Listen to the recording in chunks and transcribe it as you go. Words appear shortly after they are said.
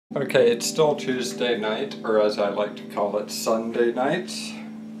Okay, it's still Tuesday night, or as I like to call it, Sunday night,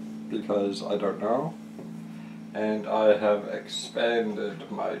 because I don't know. And I have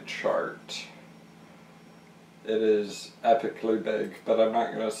expanded my chart. It is epically big, but I'm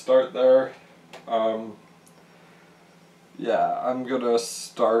not going to start there. Yeah, I'm going to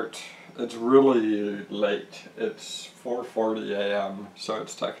start, it's really late. It's 4:40 a.m., so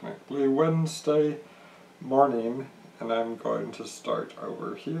it's technically Wednesday morning, and I'm going to start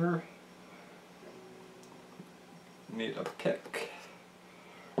over here. Need a pick.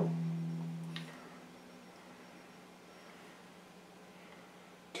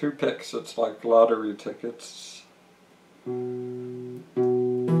 Two picks, it's like lottery tickets.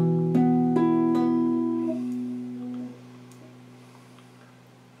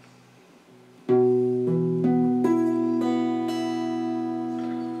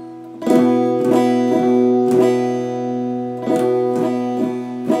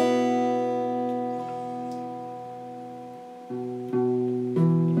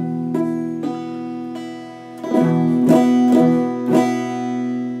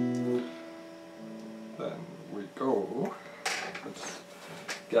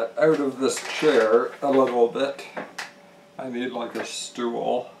 Get out of this chair a little bit. I need like a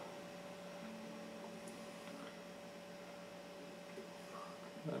stool.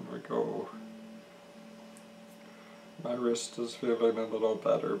 There we go. My wrist is feeling a little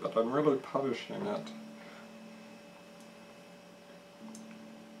better, but I'm really punishing it.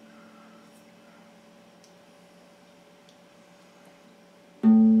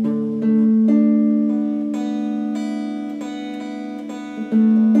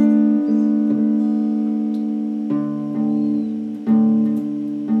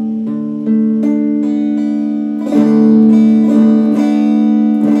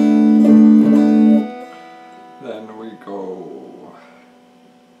 Then we go.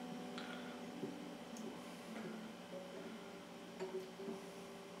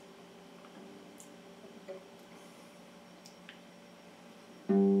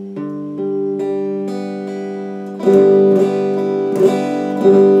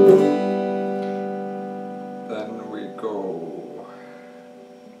 Then we go.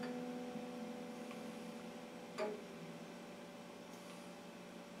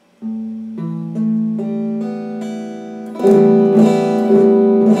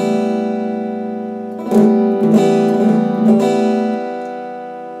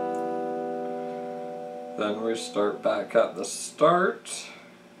 Then we start back at the start.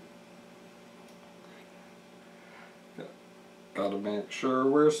 Gotta make sure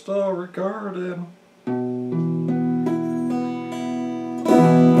we're still recording.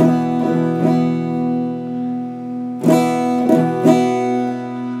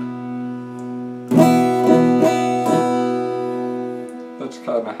 That's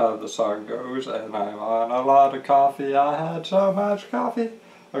kind of how the song goes, and I'm on a lot of coffee. I had so much coffee.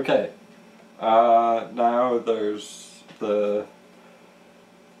 Okay, now there's the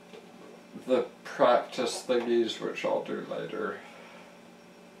practice thingies, which I'll do later.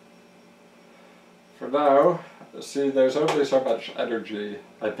 For now, see, there's only so much energy.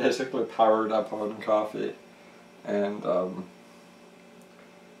 I basically powered up on coffee, and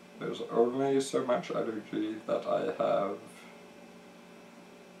there's only so much energy that I have.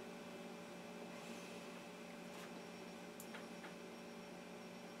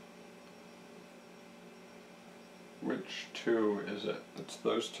 Which two is it? It's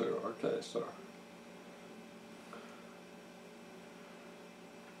those two. Okay, so.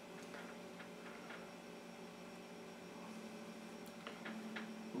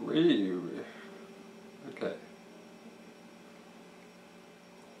 Okay.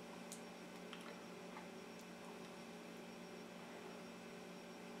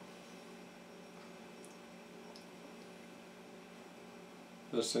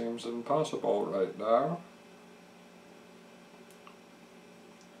 This seems impossible right now.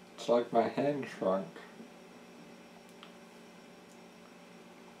 It's like my hand shrunk.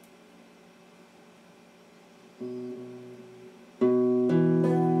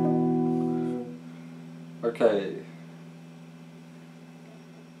 Okay.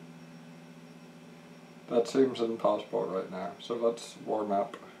 That seems impossible right now, so let's warm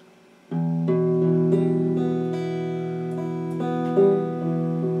up.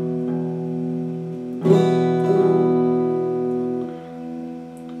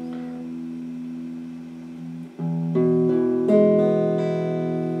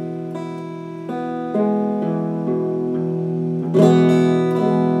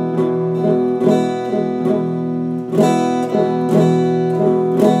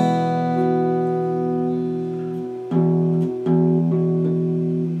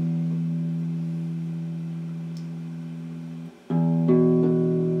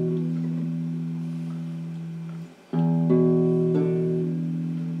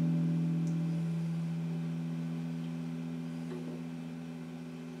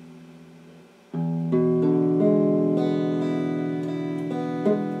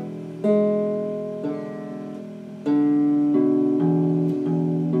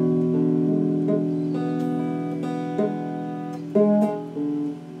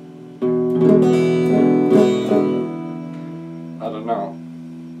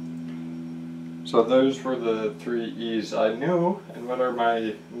 So those were the 3 E's I knew, and what are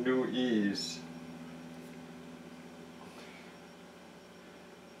my new E's?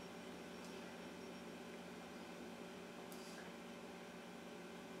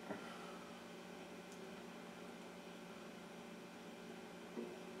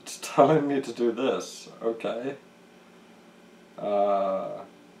 It's telling me to do this, okay.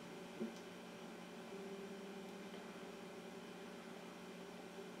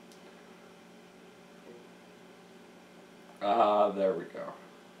 There we go.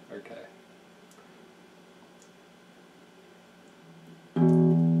 Okay.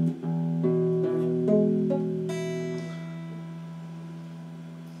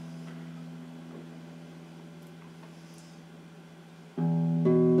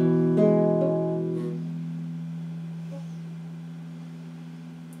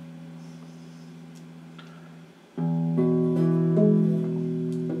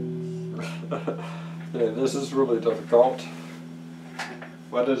 Okay, this is really difficult.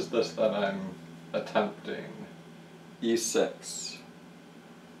 What is this that I'm attempting? E6.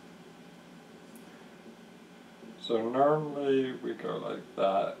 So normally we go like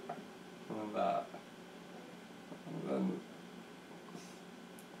that, and then that, and then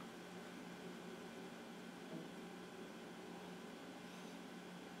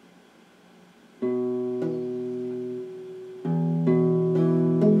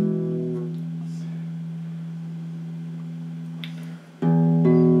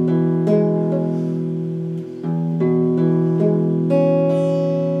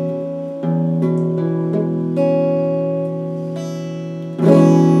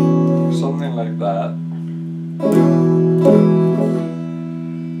something like that.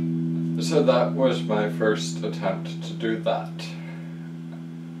 So that was my first attempt to do that.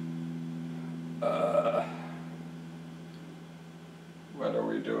 What are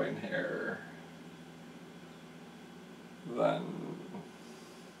we doing here? Then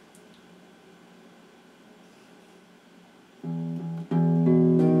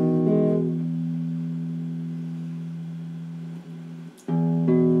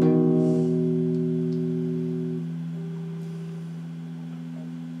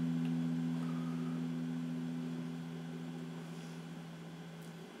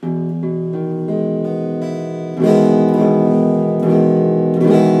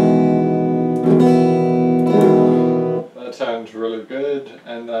that sounds really good,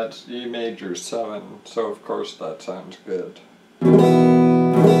 and that's E major 7, so of course that sounds good.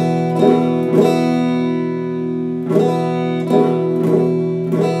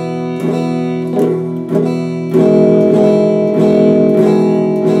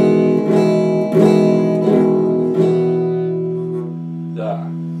 Yeah.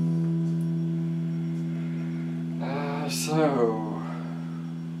 So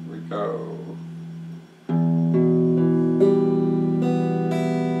we go.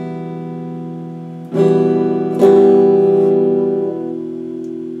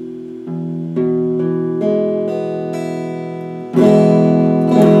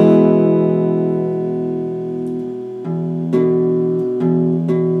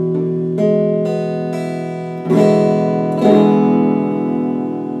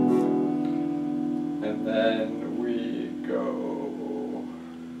 And then we go.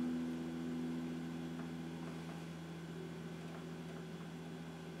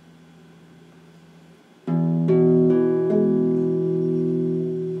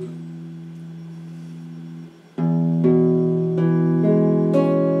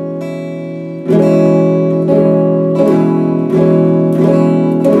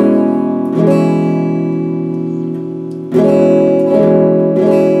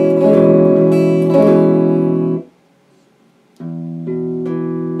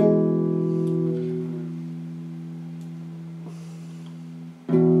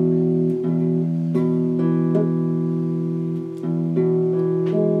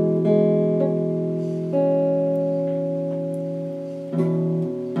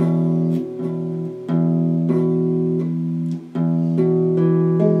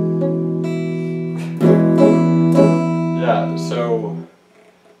 Yeah, so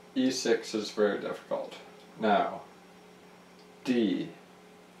E6 is very difficult. Now, D.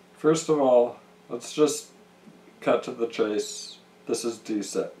 First of all, let's just cut to the chase. This is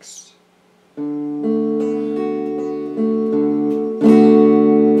D6.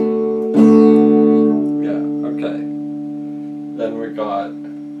 Yeah, okay. Then we got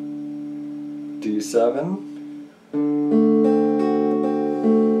D7.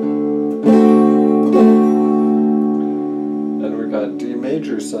 Then we got D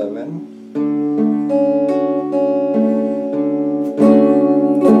major 7.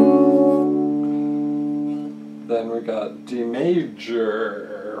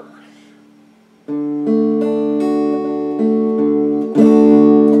 major.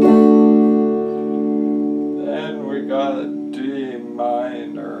 Then we got D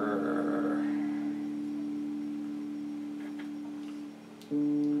minor.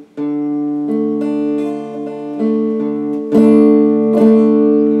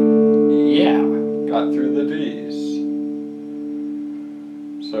 Yeah, got through the D's.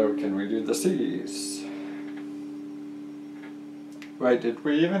 So can we do the C's? Wait, did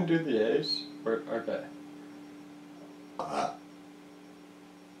we even do the A's? Okay.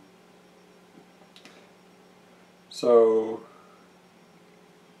 So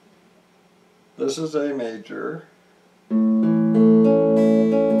this is A major.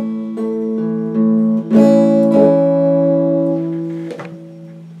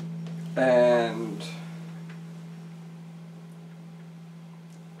 And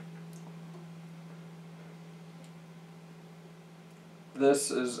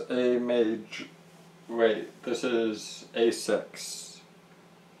this is A major. Wait, this is A6.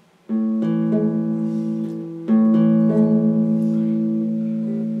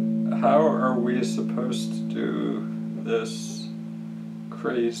 How are we supposed to do this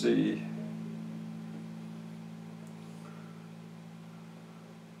crazy?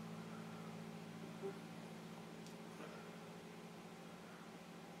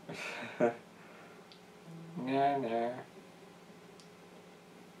 Nah.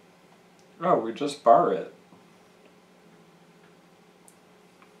 Oh, we just bar it.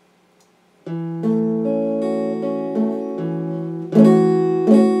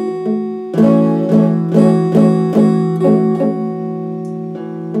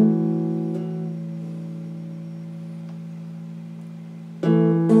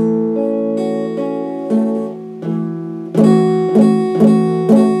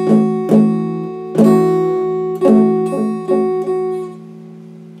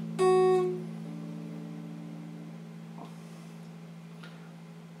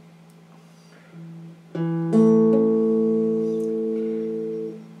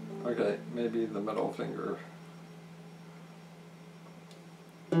 Okay, maybe the middle finger.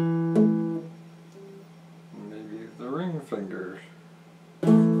 Maybe the ring finger.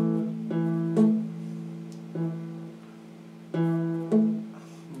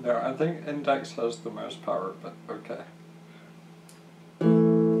 No, I think index has the most power, but okay.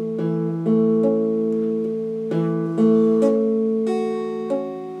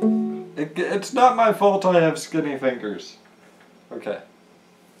 It's not my fault I have skinny fingers. Okay.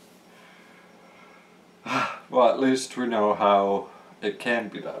 Well, at least we know how it can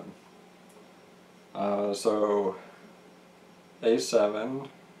be done. So A7.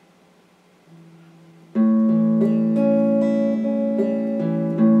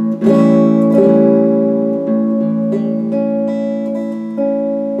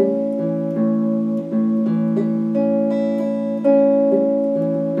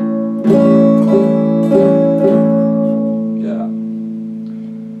 Yeah.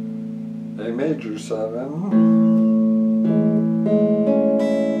 A major 7.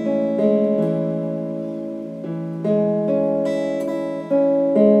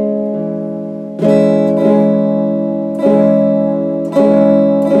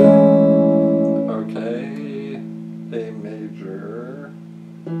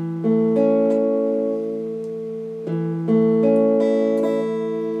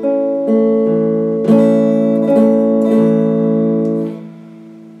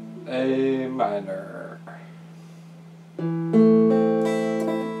 A minor.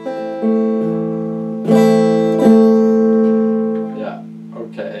 Yeah,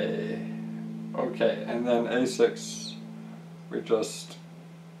 okay. Okay, and then A6, we just...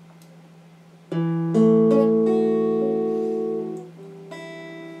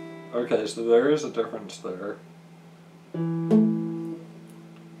 Okay, so there is a difference there.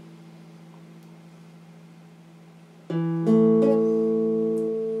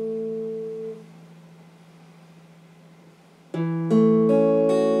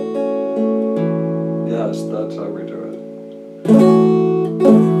 Yes, that's how we do it.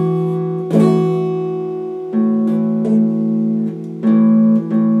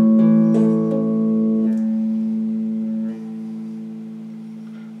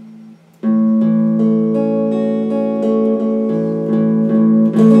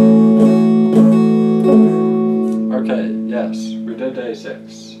 Okay, yes, we did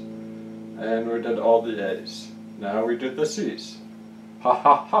A6. And we did all the A's. Now we did the C's. Ha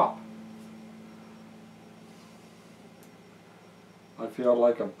ha ha! I feel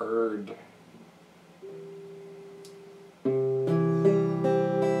like a bird.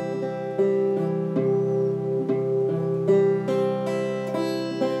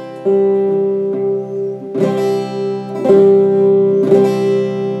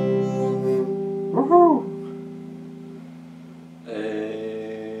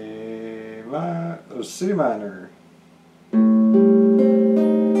 minor.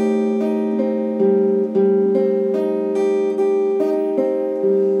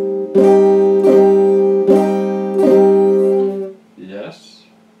 Yes.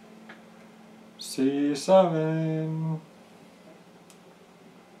 C7.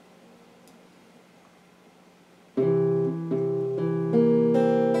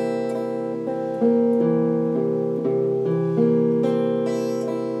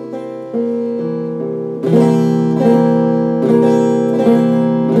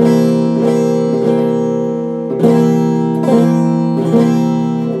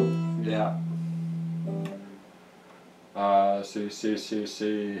 Yeah.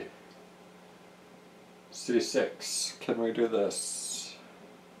 C. C6. Can we do this?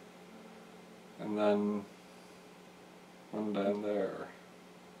 And then one down there.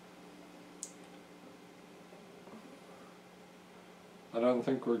 I don't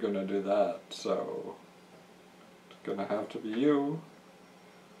think we're gonna do that, so it's gonna have to be you.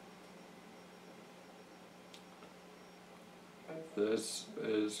 This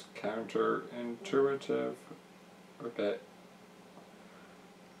is counterintuitive. Okay.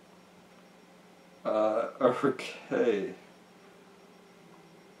 Okay.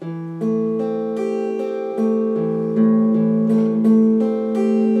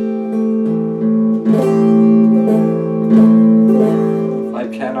 I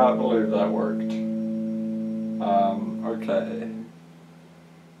cannot believe that worked. Okay.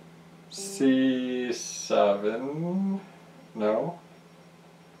 C7. No.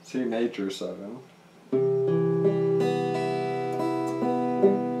 C major 7.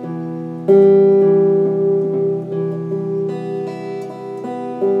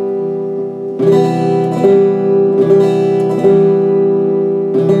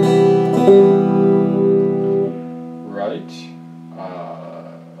 Right.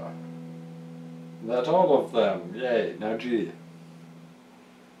 That's all of them. Yay. Now G.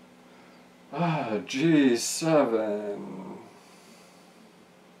 G7.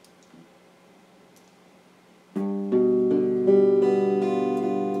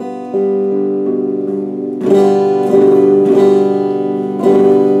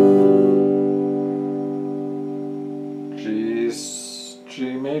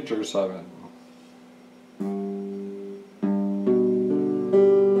 G major 7.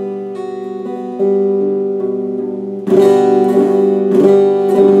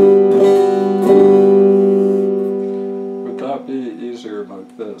 Would that be easier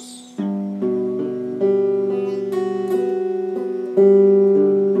like this?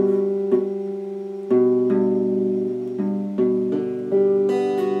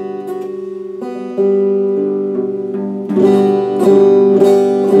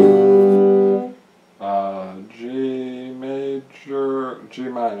 G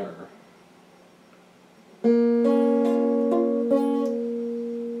minor.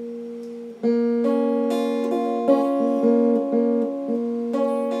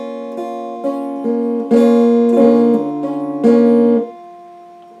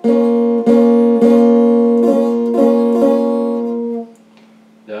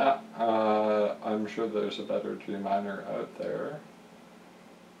 Yeah, I'm sure there's a better G minor out there.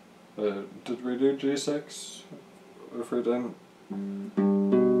 Did we do G6? If we didn't,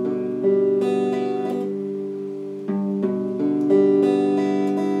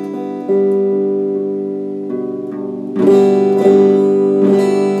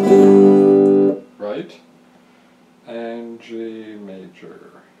 right? And G major.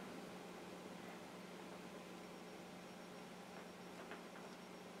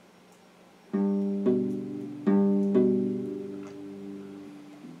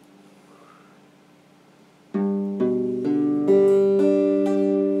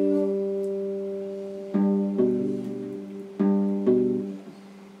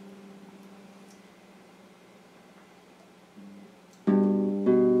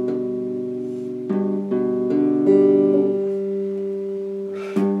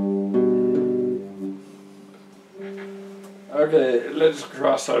 Okay, let's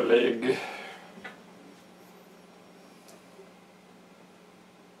cross our leg.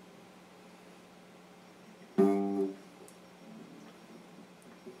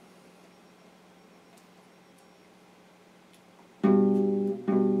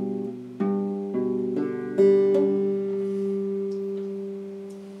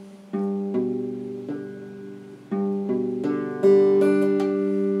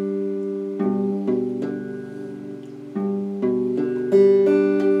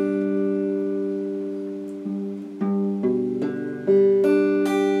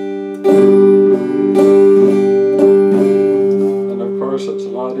 And of course it's a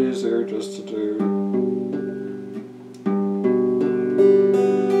lot easier just to do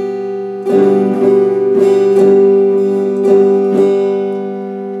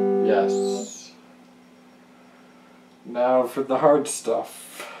Now for the hard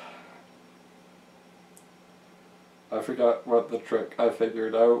stuff. I forgot what the trick I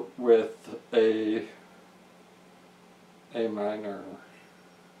figured out with A minor.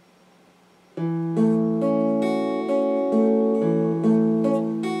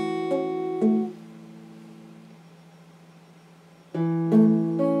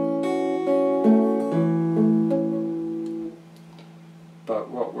 But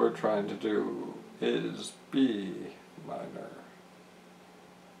what we're trying to do is B minor.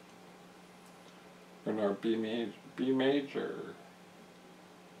 Or no, B major.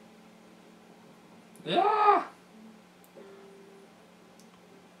 Yeah!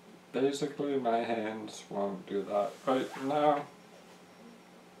 Basically my hands won't do that right now.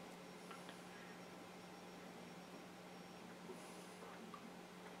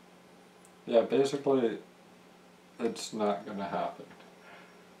 Yeah, basically it's not gonna happen.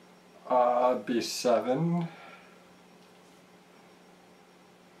 B7.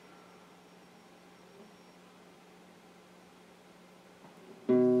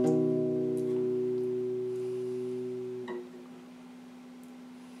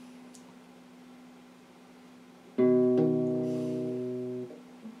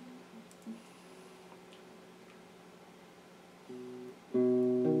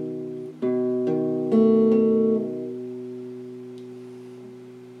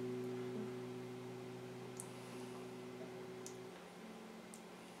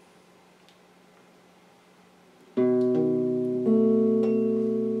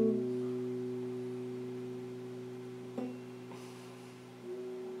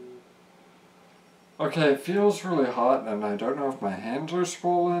 Okay, it feels really hot and I don't know if my hands are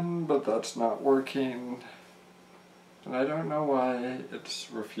swollen, but that's not working. And I don't know why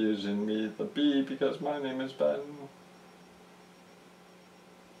it's refusing me the B because my name is Ben.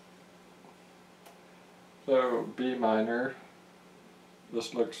 So, B minor.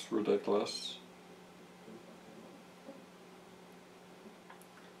 This looks ridiculous.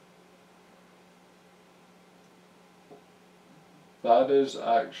 That is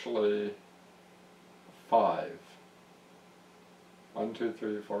actually 5. 1, 2,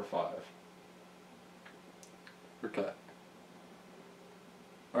 3, 4, 5. Okay.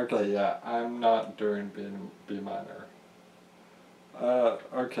 Okay, yeah, I'm not doing B minor.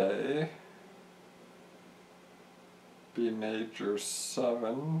 Okay. B major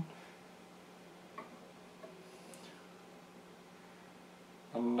 7.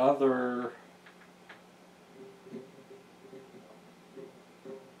 Another.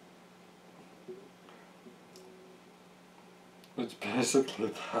 It's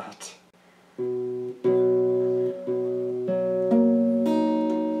basically that.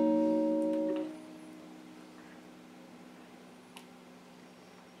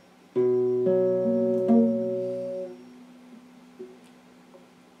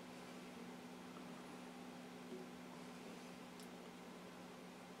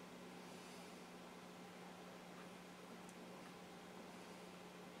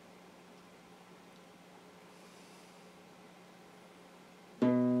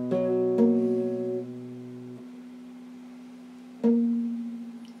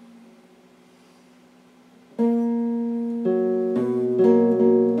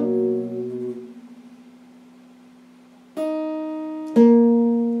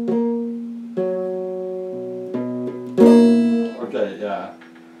 Okay, yeah.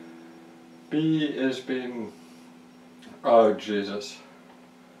 B is being, oh Jesus.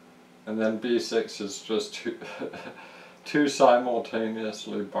 And then B6 is just two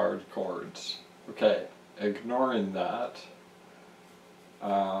simultaneously barred chords. Okay, ignoring that.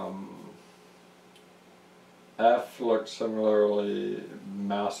 F looks similarly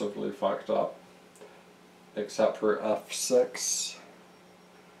massively fucked up, except for F6,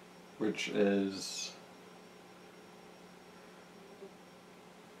 which is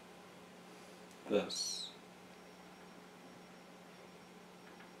this,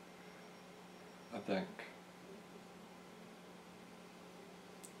 I think.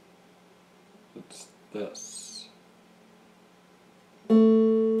 It's this.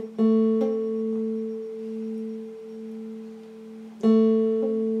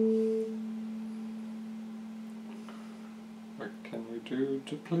 What can we do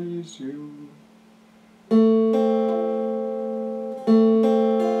to please you?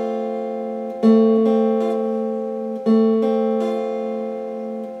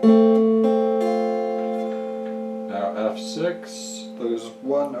 Now F6, there's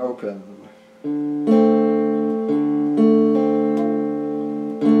one open.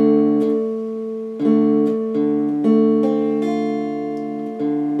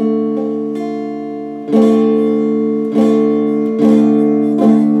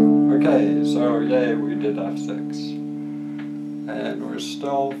 We're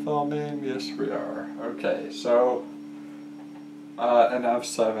still filming? Yes, we are. Okay, so an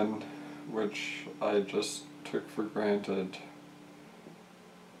F7, which I just took for granted.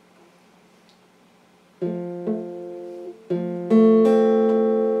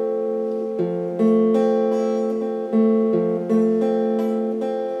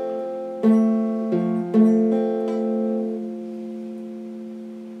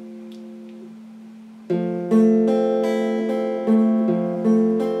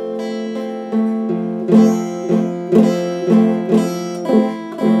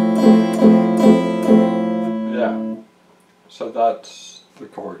 So that's the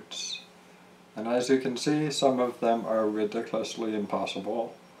chords. And as you can see, some of them are ridiculously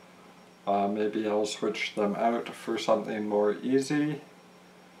impossible. Maybe I'll switch them out for something more easy.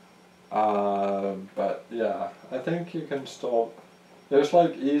 But yeah, I think you can still... There's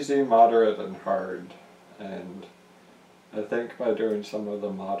like easy, moderate, and hard. And I think by doing some of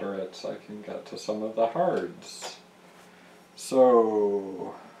the moderates, I can get to some of the hards.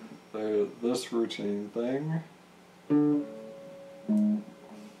 So, there's this routine thing.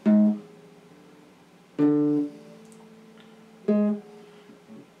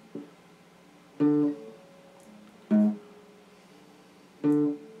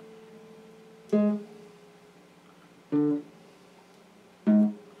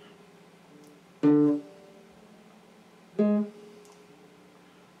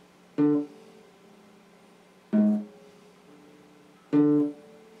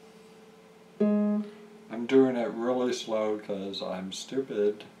 I'm doing it really slow because I'm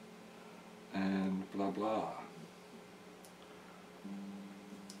stupid and blah blah.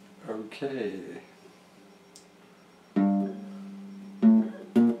 Okay.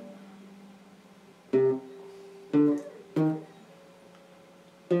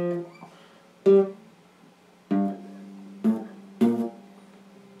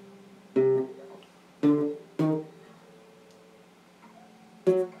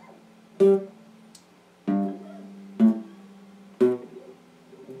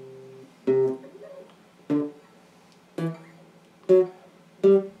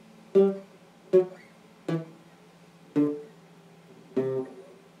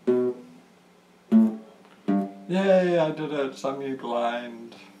 Yay, I did it,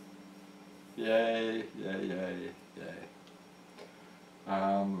 semi-blind. Yay, yay, yay, yay.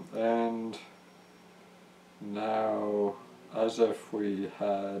 And now, as if we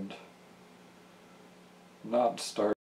had not started